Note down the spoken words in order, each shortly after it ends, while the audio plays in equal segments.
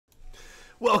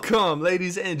Welcome,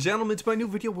 ladies and gentlemen, to my new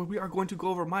video where we are going to go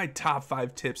over my top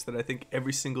 5 tips that I think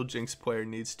every single Jinx player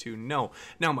needs to know.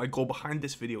 Now, my goal behind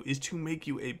this video is to make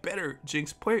you a better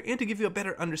Jinx player and to give you a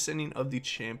better understanding of the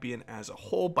champion as a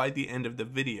whole by the end of the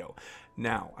video.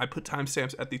 Now, I put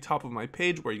timestamps at the top of my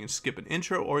page where you can skip an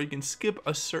intro or you can skip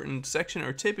a certain section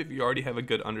or tip if you already have a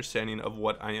good understanding of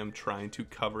what I am trying to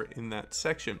cover in that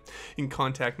section. You can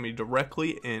contact me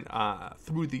directly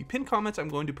through the pinned comments. I'm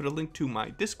going to put a link to my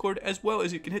Discord, as well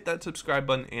as you can hit that subscribe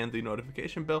button and the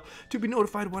notification bell to be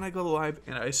notified when I go live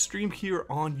and I stream here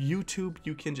on YouTube.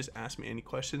 You can just ask me any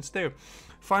questions there.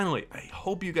 Finally, I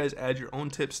hope you guys add your own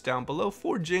tips down below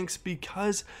for Jinx,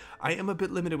 because I am a bit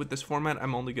limited with this format.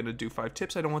 I'm only going to do 5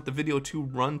 tips. I don't want the video to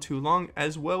run too long,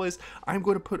 as well as I'm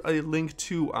going to put a link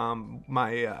to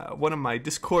one of my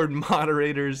Discord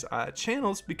moderators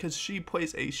channels, because she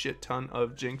plays a shit ton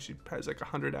of Jinx. She has like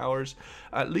 100 hours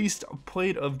at least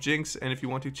played of Jinx, and if you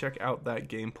want to check out that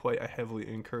gameplay, I heavily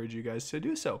encourage you guys to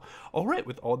do so. Alright,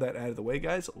 with all that out of the way,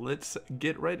 guys, let's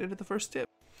get right into the first tip.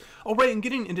 Alright, and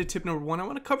getting into tip number 1, I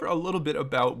want to cover a little bit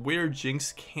about where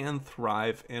Jinx can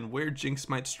thrive and where Jinx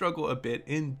might struggle a bit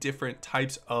in different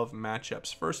types of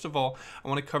matchups. First of all, I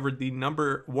want to cover the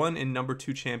number 1 and number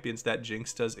 2 champions that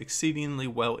Jinx does exceedingly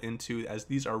well into, as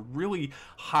these are really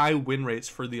high win rates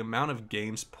for the amount of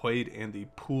games played and the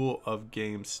pool of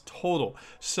games total.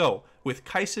 So, with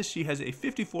Kai'Sa, she has a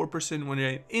 54% win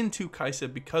rate into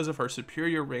Kai'Sa because of her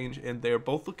superior range, and they're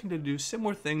both looking to do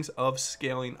similar things of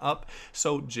scaling up,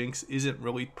 so Jinx isn't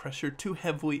really pressured too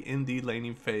heavily in the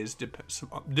laning phase,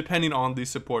 depending on the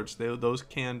supports. Those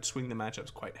can swing the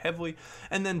matchups quite heavily.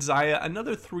 And then Xayah,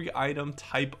 another 3-item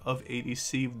type of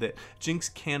ADC that Jinx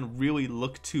can really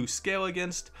look to scale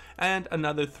against, and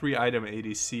another 3-item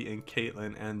ADC in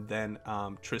Caitlyn, and then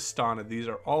Tristana. These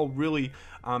are all really,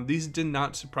 these did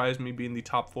not surprise me being the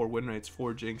top 4 win rates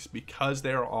for Jinx, because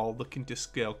they are all looking to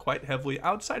scale quite heavily,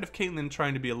 outside of Caitlyn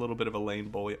trying to be a little bit of a lane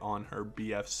bully on her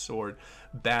BF sword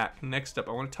back. Next up,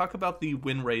 I want to talk about the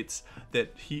win rates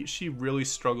that she really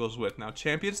struggles with. Now,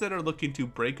 champions that are looking to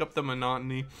break up the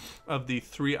monotony of the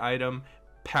 3-item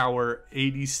power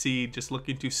ADC, just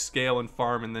looking to scale and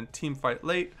farm and then team fight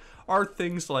late, are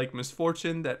things like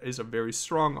Misfortune, that is a very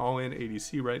strong all-in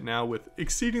ADC right now with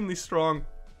exceedingly strong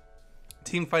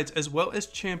team fights, as well as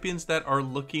champions that are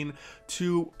looking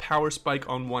to power spike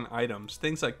on 1 items.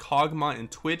 Things like Kog'Maw and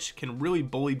Twitch can really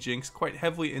bully Jinx quite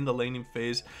heavily in the laning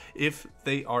phase if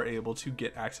they are able to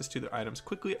get access to their items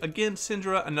quickly. Again,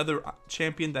 Syndra, another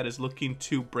champion that is looking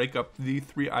to break up the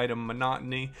 3-item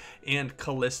monotony, and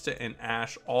Kalista and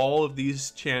Ashe. All of these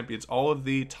champions, all of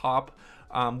the top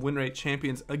win rate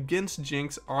champions against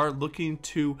Jinx, are looking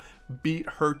to beat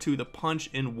her to the punch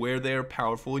in where they're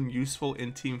powerful and useful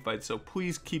in team fights. So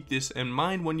please keep this in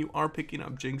mind when you are picking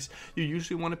up Jinx. You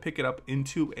usually want to pick it up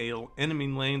into a enemy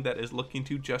lane that is looking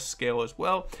to just scale, as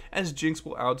well as Jinx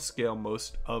will outscale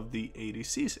most of the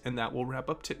ADCs. And that will wrap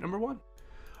up tip number 1.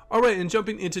 Alright, and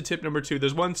jumping into tip number 2,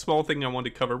 there's one small thing I want to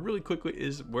cover really quickly,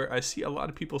 is where I see a lot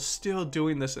of people still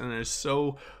doing this, and it's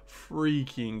so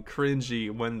freaking cringy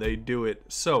when they do it.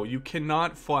 So, you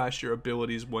cannot flash your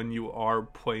abilities when you are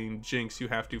playing Jinx. You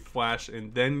have to flash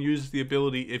and then use the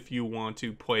ability if you want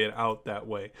to play it out that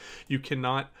way. You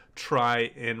cannot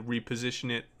try and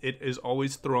reposition it. It is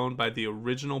always thrown by the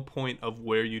original point of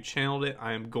where you channeled it.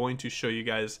 I am going to show you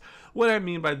guys what I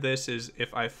mean by this. Is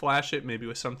if I flash it maybe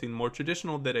with something more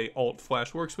traditional that a alt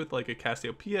flash works with, like a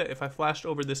Cassiopeia, if I flashed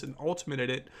over this and ultimated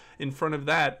it in front of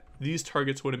that, these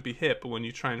targets wouldn't be hit. But when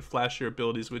you try and flash your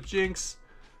abilities with Jinx,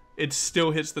 it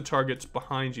still hits the targets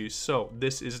behind you. So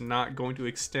this is not going to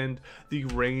extend the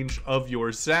range of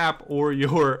your zap or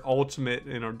your ultimate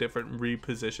in a different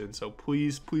reposition. So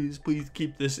please, please, please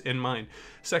keep this in mind.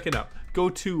 Second up, go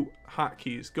to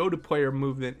hotkeys, go to player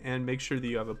movement, and make sure that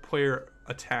you have a player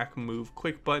attack move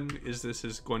quick button, is this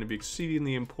is going to be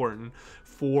exceedingly important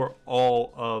for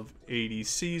all of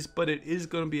ADCs, but it is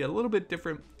going to be a little bit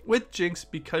different with Jinx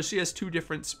because she has 2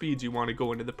 different speeds. You want to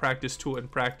go into the practice tool and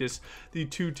practice the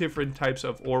 2 different types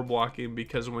of orb walking,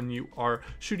 because when you are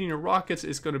shooting your rockets,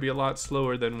 it's going to be a lot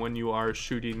slower than when you are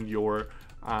shooting your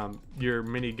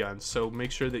miniguns. So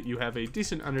make sure that you have a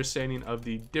decent understanding of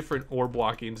the different orb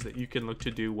walkings that you can look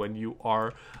to do when you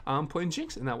are playing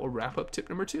Jinx, and that will wrap up tip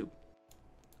number 2.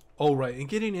 All right, and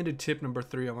getting into tip number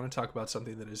 3, I want to talk about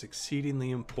something that is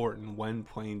exceedingly important when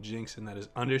playing Jinx, and that is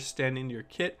understanding your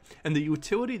kit and the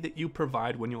utility that you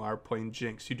provide when you are playing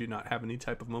Jinx. You do not have any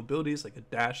type of mobilities like a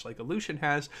dash like a Lucian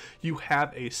has. You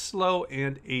have a slow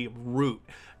and a root.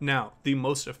 Now, the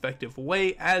most effective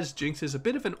way, as Jinx is a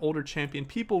bit of an older champion,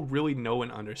 people really know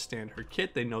and understand her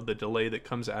kit. They know the delay that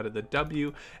comes out of the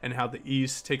W and how the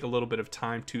E's take a little bit of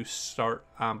time to start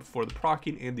before the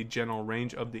proccing and the general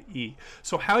range of the E.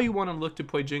 So how you want to look to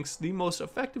play Jinx the most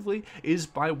effectively is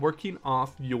by working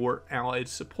off your allied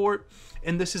support,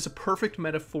 and this is a perfect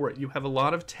meta for it. You have a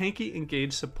lot of tanky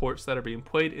engaged supports that are being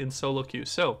played in solo queue.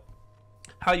 So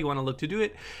how you want to look to do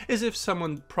it is if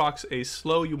someone procs a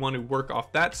slow, you want to work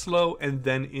off that slow and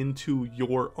then into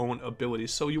your own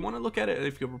abilities. So you want to look at it,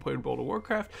 if you ever played World of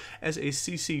Warcraft, as a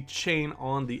CC chain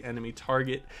on the enemy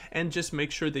target, and just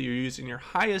make sure that you're using your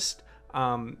highest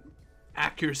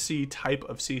accuracy type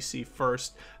of CC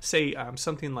first. Say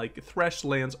something like Thresh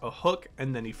lands a hook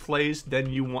and then he flays, then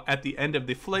you want, at the end of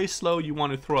the flay slow, you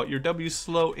want to throw out your W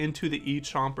slow into the E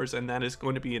chompers, and that is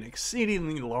going to be an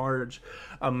exceedingly large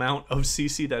amount of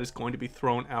CC that is going to be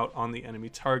thrown out on the enemy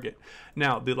target.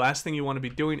 Now, the last thing you want to be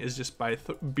doing is just by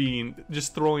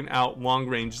throwing out long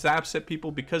range zaps at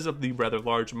people, because of the rather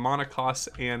large mana costs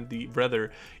and the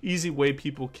rather easy way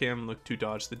people can look to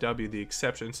dodge the W. The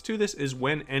exceptions to this is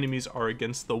when enemies are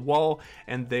against the wall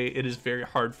and it is very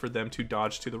hard for them to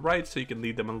dodge to the right, so you can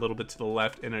lead them a little bit to the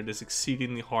left, and it is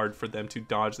exceedingly hard for them to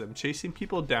dodge them. Chasing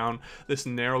people down this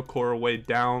narrow core way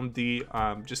down the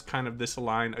just kind of this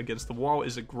line against the wall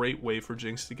is a great way for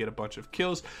Jinx to get a bunch of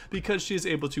kills, because she is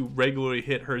able to regularly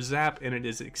hit her zap, and it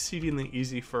is exceedingly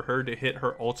easy for her to hit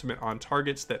her ultimate on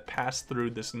targets that pass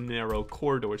through this narrow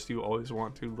corridor. So you always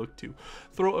want to look to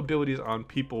throw abilities on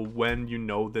people when you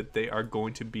know that they are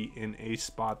going to be in a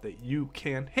spot that you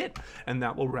can hit. And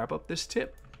that will wrap up this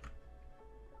tip.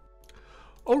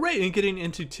 Alright, and getting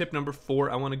into tip number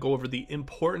 4, I want to go over the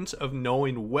importance of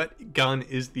knowing what gun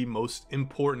is the most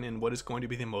important and what is going to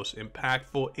be the most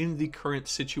impactful in the current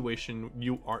situation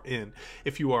you are in.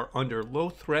 If you are under low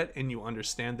threat and you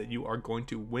understand that you are going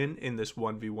to win in this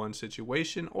 1v1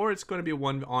 situation, or it's going to be a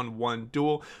one-on-one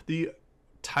duel, the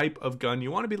type of gun you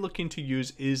want to be looking to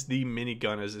use is the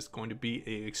minigun, as it's going to be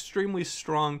an extremely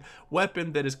strong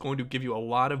weapon that is going to give you a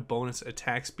lot of bonus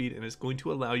attack speed and is going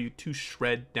to allow you to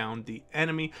shred down the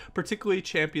enemy, particularly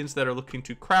champions that are looking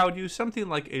to crowd you. Something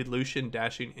like a Lucian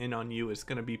dashing in on you is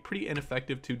going to be pretty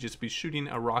ineffective to just be shooting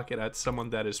a rocket at someone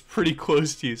that is pretty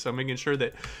close to you. So making sure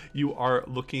that you are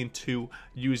looking to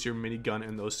use your minigun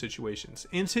in those situations.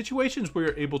 In situations where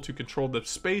you're able to control the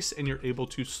space and you're able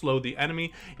to slow the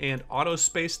enemy and auto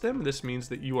space them, this means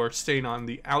that you are staying on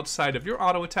the outside of your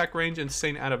auto attack range, and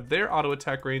staying out of their auto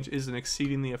attack range is an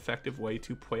exceedingly effective way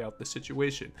to play out the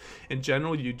situation. In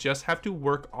general, you just have to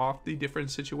work off the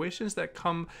different situations that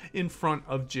come in front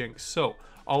of Jinx. So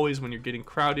always when you're getting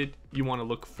crowded, you want to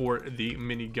look for the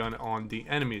minigun on the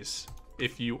enemies.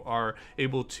 If you are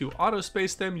able to auto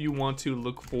space them, you want to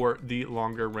look for the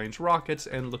longer range rockets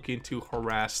and looking to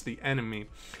harass the enemy.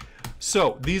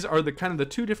 So these are the kind of the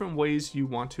two different ways you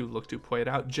want to look to play it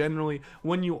out. Generally,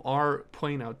 when you are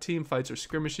playing out team fights or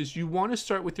skirmishes, you want to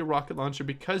start with your rocket launcher,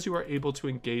 because you are able to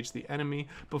engage the enemy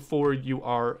before you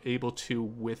are able to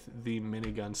with the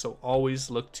minigun. So always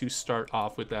look to start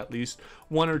off with at least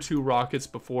 1 or 2 rockets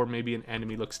before maybe an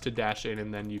enemy looks to dash in,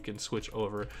 and then you can switch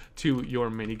over to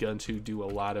your minigun to do a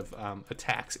lot of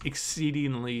attacks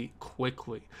exceedingly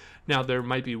quickly. Now, there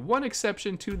might be one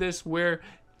exception to this, where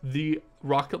the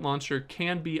rocket launcher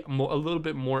can be a little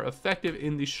bit more effective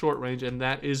in the short range, and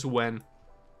that is when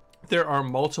there are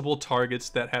multiple targets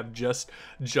that have just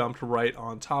jumped right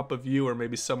on top of you, or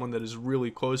maybe someone that is really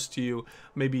close to you.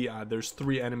 Maybe there's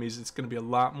 3 enemies. It's going to be a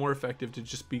lot more effective to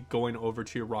just be going over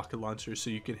to your rocket launcher so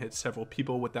you can hit several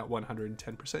people with that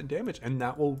 110% damage. And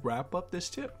that will wrap up this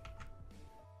tip.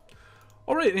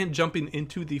 Alright, and jumping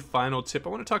into the final tip, I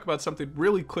want to talk about something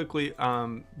really quickly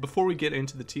before we get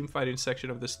into the team fighting section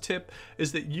of this tip,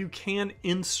 is that you can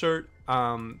insert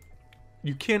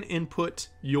you can input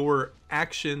your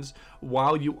actions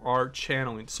while you are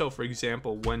channeling. So for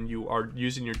example, when you are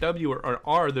using your W or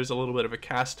R, there's a little bit of a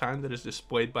cast time that is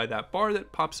displayed by that bar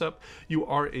that pops up. You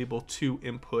are able to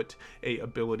input a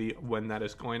ability when that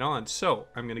is going on. So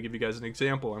I'm going to give you guys an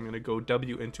example. I'm going to go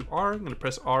W into R. I'm going to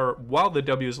press R while the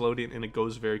W is loading, and it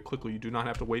goes very quickly. You do not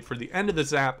have to wait for the end of the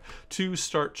zap to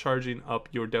start charging up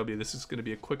your W. This is going to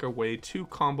be a quicker way to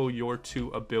combo your 2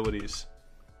 abilities.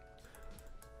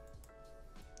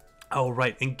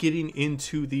 Alright, and getting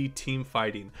into the team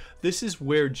fighting. This is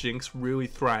where Jinx really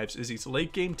thrives, is these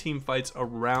late game team fights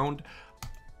around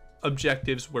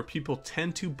objectives where people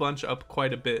tend to bunch up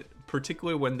quite a bit,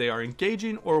 particularly when they are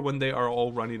engaging or when they are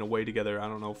all running away together. I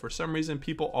don't know, for some reason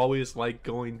people always like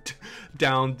going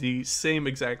down the same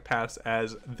exact paths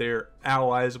as their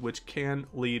allies, which can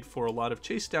lead for a lot of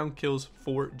chase down kills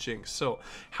for Jinx. So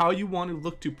how you want to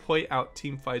look to play out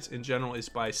team fights in general is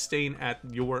by staying at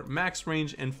your max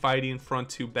range and fighting front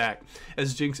to back.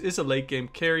 As Jinx is a late game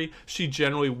carry, she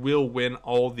generally will win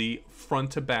all the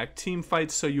front to back team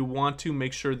fights, so you want to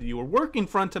make sure that you are working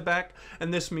front to back,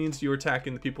 and this means you're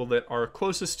attacking the people that are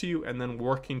closest to you and then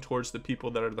working towards the people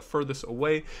that are the furthest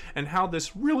away. And how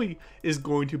this really is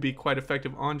going to be quite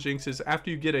effective on Jinx is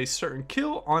after you get a certain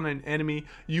kill on an enemy,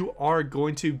 you are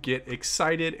going to get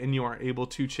excited and you are able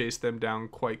to chase them down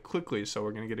quite quickly. So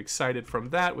we're going to get excited from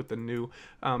that with the new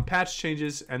patch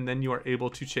changes, and then you are able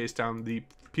to chase down the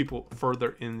people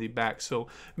further in the back. So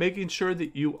making sure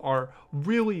that you are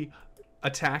really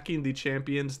attacking the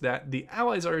champions that the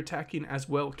allies are attacking as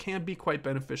well can be quite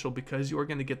beneficial, because you are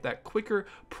going to get that quicker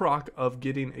proc of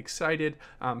getting excited.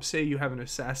 Say you have an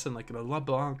assassin like a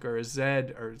LeBlanc or a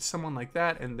Zed or someone like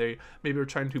that, and they maybe are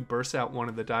trying to burst out one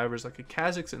of the divers like a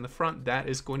Kha'Zix in the front. That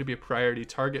is going to be a priority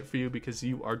target for you, because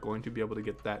you are going to be able to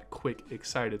get that quick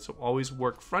excited. So always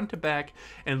work front to back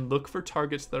and look for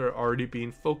targets that are already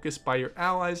being focused by your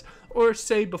allies, or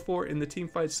say before in the team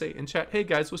fight, say in chat, hey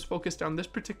guys, let's focus down this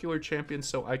particular champion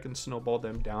so I can snowball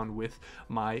them down with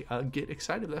my get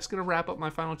excited. That's going to wrap up my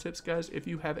final tips, guys. If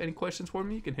you have any questions for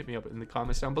me, you can hit me up in the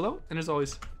comments down below. And as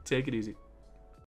always, take it easy.